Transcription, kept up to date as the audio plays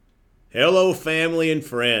Hello, family and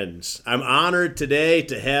friends. I'm honored today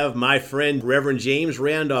to have my friend Reverend James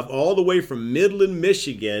Randolph all the way from Midland,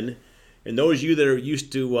 Michigan. And those of you that are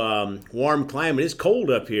used to warm climate, it's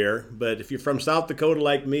cold up here, but if you're from South Dakota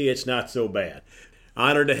like me, it's not so bad.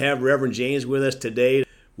 Honored to have Reverend James with us today.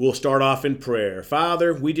 We'll start off in prayer.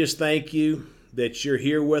 Father, we just thank you that you're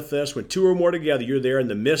here with us. When two or more together, you're there in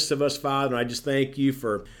the midst of us, Father. And I just thank you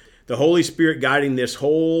for the Holy Spirit guiding this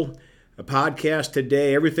whole podcast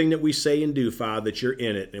today, everything that we say and do, Father, that you're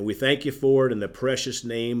in it. And we thank you for it in the precious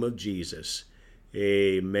name of Jesus.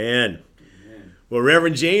 Amen. Well,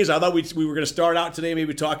 Reverend James, I thought we were going to start out today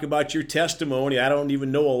maybe talking about your testimony. I don't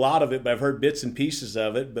even know a lot of it, but I've heard bits and pieces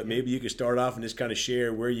of it. But maybe you could start off and just kind of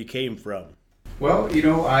share where you came from. Well,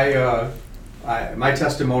 my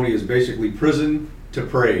testimony is basically prison to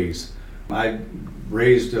praise. I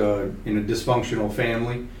raised in a dysfunctional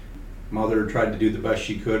family. Mother tried to do the best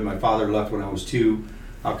she could. My father left when I was 2.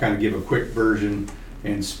 I'll kind of give a quick version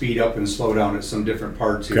and speed up and slow down at some different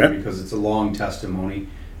parts here because it's a long testimony.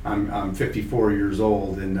 I'm 54 years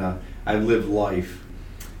old and I lived life.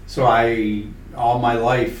 So all my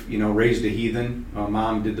life, raised a heathen.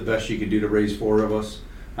 Mom did the best she could do to raise 4 of us.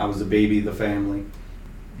 I was the baby of the family.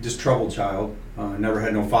 Just troubled child. Never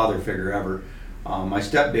had no father figure ever. My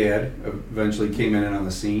stepdad eventually came in on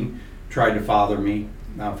the scene, tried to father me.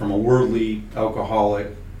 From a worldly, alcoholic,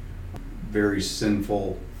 very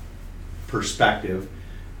sinful perspective,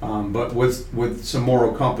 but with some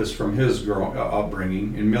moral compass from his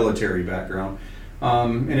upbringing and military background,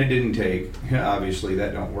 and it didn't take. Obviously,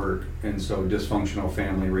 that don't work, and so dysfunctional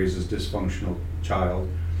family raises dysfunctional child.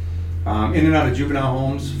 In and out of juvenile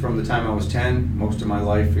homes from the time I was 10, most of my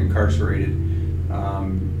life incarcerated.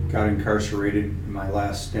 Got incarcerated. My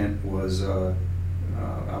last stint was.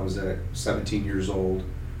 I was at 17 years old,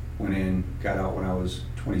 went in, got out when I was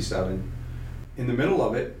 27. In the middle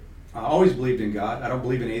of it, I always believed in God. I don't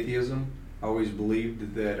believe in atheism. I always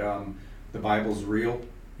believed that the Bible's real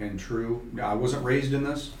and true. I wasn't raised in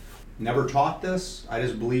this, never taught this. I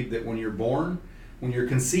just believed that when you're born, when you're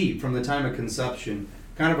conceived, from the time of conception,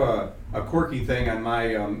 kind of a quirky thing on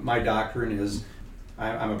my doctrine is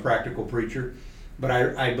I'm a practical preacher. But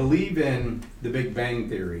I believe in the Big Bang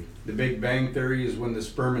Theory. The Big Bang Theory is when the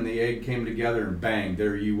sperm and the egg came together and bang,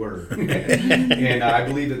 there you were. And I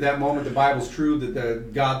believe at that moment the Bible's true, that the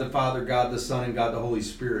God the Father, God the Son, and God the Holy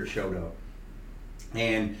Spirit showed up.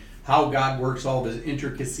 And how God works all of his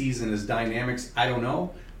intricacies and his dynamics, I don't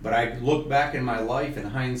know. But I look back in my life, in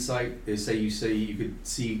hindsight, they say you could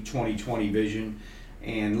see 20/20 vision.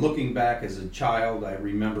 And looking back as a child, I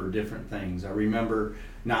remember different things. I remember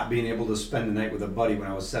not being able to spend the night with a buddy when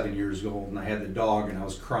I was 7 years old, and I had the dog, and I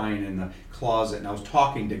was crying in the closet, and I was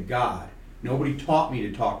talking to God. Nobody taught me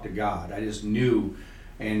to talk to God. I just knew.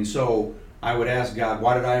 And so I would ask God,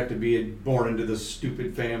 why did I have to be born into this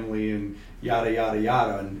stupid family, and yada, yada,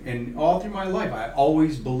 yada. And all through my life, I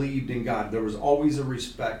always believed in God. There was always a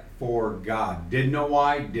respect for God. Didn't know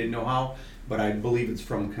why, didn't know how, but I believe it's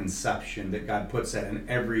from conception that God puts that in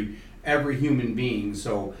every human being.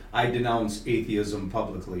 So I denounce atheism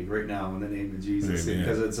publicly right now in the name of Jesus. Amen.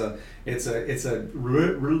 Because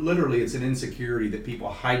literally it's an insecurity that people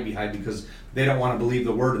hide behind because they don't want to believe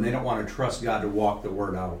the word and they don't want to trust God to walk the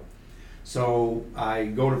word out. So I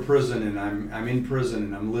go to prison and I'm in prison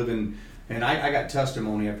and I'm living, and I got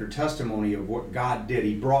testimony after testimony of what God did.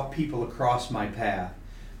 He brought people across my path.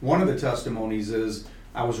 One of the testimonies is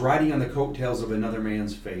I was riding on the coattails of another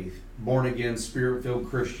man's faith. Born again, spirit-filled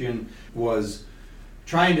Christian, was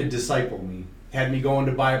trying to disciple me. Had me going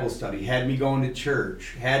to Bible study, had me going to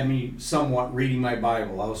church, had me somewhat reading my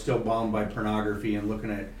Bible. I was still bound by pornography and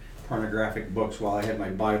looking at pornographic books while I had my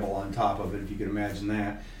Bible on top of it, if you can imagine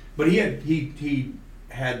that. But he had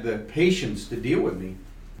the patience to deal with me.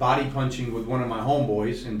 Body punching with one of my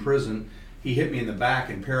homeboys in prison, he hit me in the back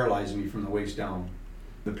and paralyzed me from the waist down.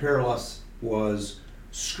 The paralysis was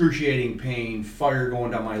excruciating pain, fire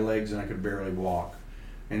going down my legs, and I could barely walk.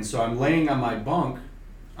 And so I'm laying on my bunk,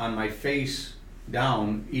 on my face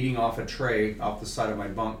down, eating off a tray off the side of my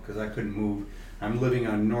bunk because I couldn't move. I'm living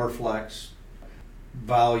on Norflex,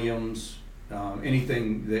 Valiums,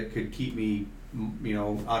 anything that could keep me,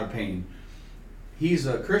 out of pain. He's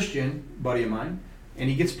a Christian buddy of mine, and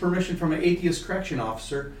he gets permission from an atheist correction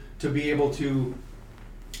officer to be able to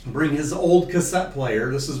bring his old cassette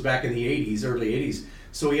player. This is back in the 80s, early 80s.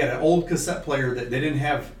 So he had an old cassette player that they didn't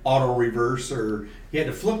have auto reverse, or he had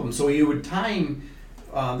to flip them. So he would time,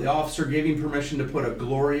 the officer gave him permission to put a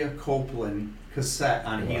Gloria Copeland cassette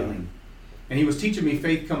on healing. And he was teaching me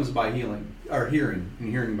faith comes by hearing, and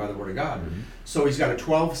hearing by the word of God. Mm-hmm. So he's got a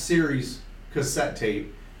 12 series cassette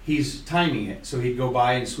tape. he's timing it. So he'd go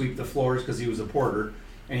by and sweep the floors because he was a porter,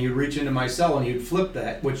 and he'd reach into my cell and he'd flip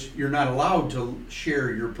that, which you're not allowed to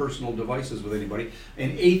share your personal devices with anybody.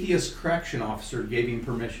 An atheist correction officer gave him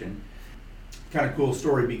permission. Kind of cool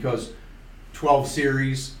story, because 12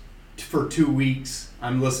 series for 2 weeks,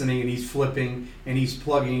 I'm listening and he's flipping and he's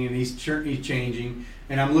plugging and he's changing,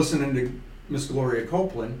 and I'm listening to Miss Gloria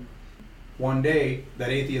Copeland. One day, that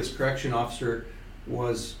atheist correction officer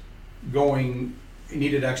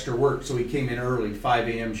needed extra work, so he came in early, 5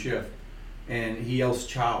 a.m. shift, and he yells,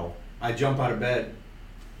 "Chow." I jump out of bed,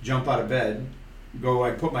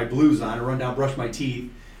 I put my blues on, I run down, brush my teeth.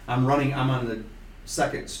 I'm on the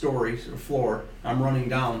second story floor, I'm running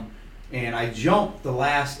down, and I jumped the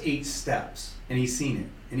last 8 steps, and he's seen it.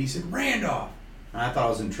 And he said, "Randolph." And I thought I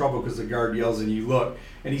was in trouble because the guard yells and you look,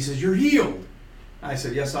 and he says, "You're healed." I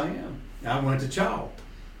said, "Yes, I am." I went to Chow.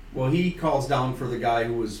 Well, he calls down for the guy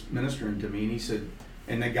who was ministering to me, and he said,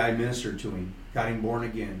 and that guy ministered to him, got him born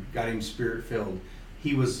again, got him spirit filled.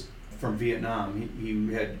 He was from Vietnam.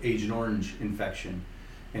 He had Agent Orange infection,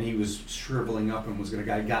 and he was shriveling up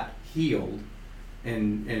and got healed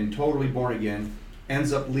and totally born again.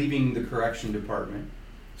 Ends up leaving the correction department,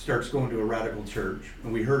 starts going to a radical church,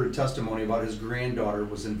 and we heard a testimony about his granddaughter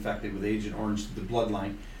was infected with Agent Orange, the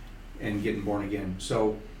bloodline, and getting born again.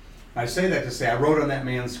 So I say that to say I rode on that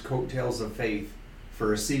man's coattails of faith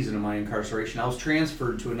for a season of my incarceration. I was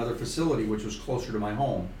transferred to another facility which was closer to my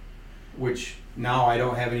home, which now I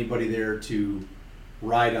don't have anybody there to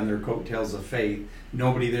ride on their coattails of faith,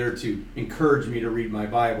 nobody there to encourage me to read my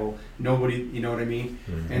Bible, nobody, you know what I mean?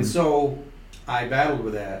 Mm-hmm. And so I battled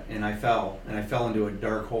with that, and I fell into a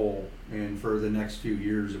dark hole, and for the next few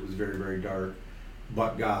years it was very, very dark.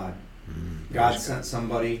 But God sent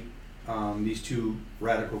somebody, these 2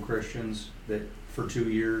 radical Christians, that for 2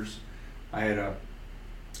 years I had a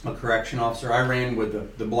correction officer. I ran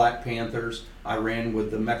with the Black Panthers, I ran with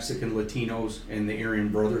the Mexican Latinos and the Aryan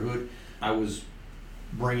Brotherhood. I was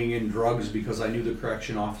bringing in drugs because I knew the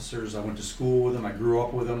correction officers. I went to school with them, I grew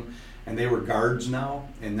up with them, and they were guards now,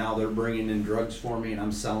 and now they're bringing in drugs for me, and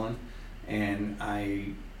I'm selling. And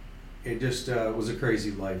it just was a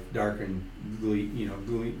crazy life, dark and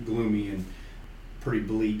gloomy and pretty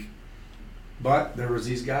bleak. But there was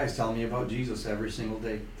these guys telling me about Jesus every single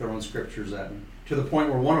day, throwing scriptures at me, to the point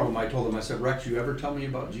where one of them, I told him, I said, "Rex, you ever tell me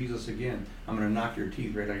about Jesus again, I'm going to knock your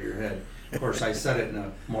teeth right out of your head." Of course, I said it in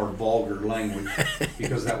a more vulgar language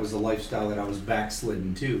because that was the lifestyle that I was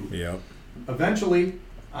backslidden to. Yeah. Eventually,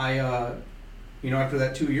 I, after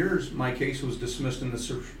that 2 years, my case was dismissed in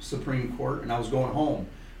the Supreme Court, and I was going home.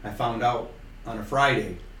 I found out on a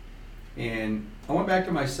Friday, and I went back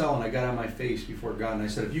to my cell and I got on my face before God, and I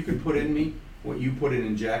said, "If you can put in me what you put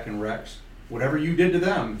in Jack and Rex, whatever you did to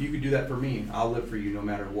them, if you could do that for me, I'll live for you no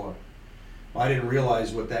matter what." Well, I didn't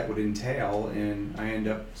realize what that would entail, and I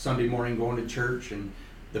ended up Sunday morning going to church, and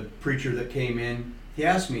the preacher that came in, he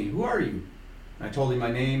asked me, "Who are you?" And I told him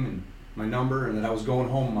my name and my number, and that I was going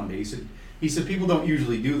home Monday. He said people don't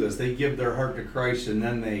usually do this. They give their heart to Christ, and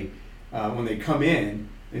then when they come in,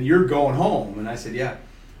 and you're going home. And I said, "Yeah."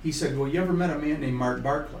 He said, "Well, you ever met a man named Mark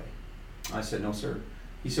Barclay?" I said, "No, sir."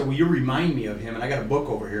 He said, "Well, you remind me of him, and I got a book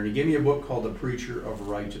over here." And he gave me a book called The Preacher of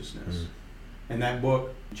Righteousness. Mm-hmm. And that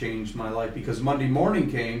book changed my life, because Monday morning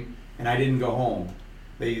came and I didn't go home.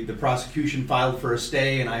 The prosecution filed for a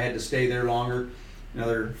stay, and I had to stay there longer,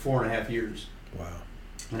 another 4.5 years. Wow.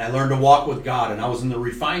 And I learned to walk with God, and I was in the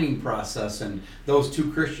refining process, and those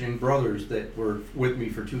 2 Christian brothers that were with me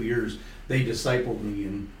for 2 years, they discipled me.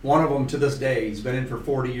 And one of them to this day, he's been in for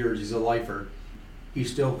 40 years, he's a lifer. He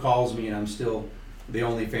still calls me, and I'm still the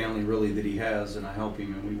only family really that he has, and I help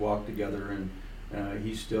him, and we walk together, and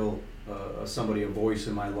he's still a voice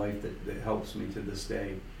in my life that helps me to this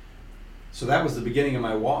day. So that was the beginning of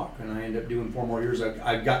my walk, and I ended up doing 4 more years.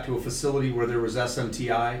 I got to a facility where there was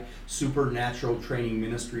SMTI, Supernatural Training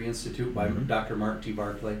Ministry Institute, by Dr. Mark T.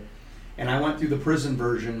 Barclay, and I went through the prison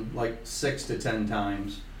version like 6 to 10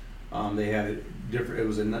 times. They had it different. It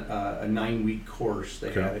was a 9-week course.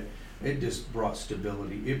 They had it. It just brought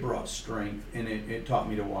stability. It brought strength, and it taught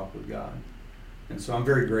me to walk with God. And so I'm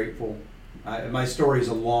very grateful. My story is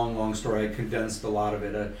a long, long story. I condensed a lot of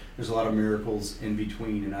it. There's a lot of miracles in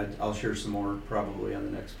between, and I'll share some more probably on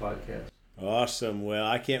the next podcast. Awesome. Well,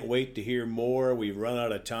 I can't wait to hear more. We've run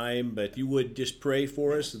out of time, but if you would just pray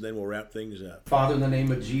for us, and then we'll wrap things up. Father, in the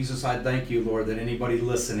name of Jesus, I thank you, Lord, that anybody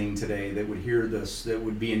listening today that would hear this, that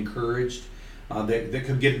would be encouraged, that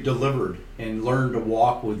could get delivered and learn to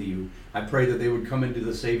walk with you. I pray that they would come into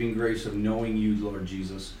the saving grace of knowing you, Lord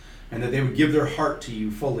Jesus, and that they would give their heart to you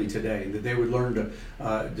fully today, that they would learn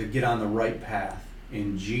to get on the right path.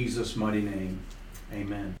 In Jesus' mighty name,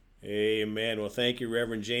 amen. Amen. Well, thank you,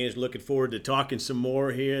 Reverend James. Looking forward to talking some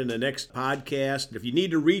more here in the next podcast. If you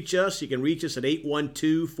need to reach us, you can reach us at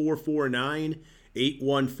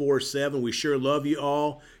 812-449-8147. We sure love you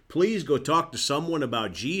all. Please go talk to someone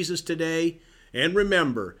about Jesus today. And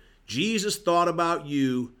remember, Jesus thought about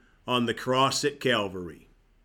you on the cross at Calvary.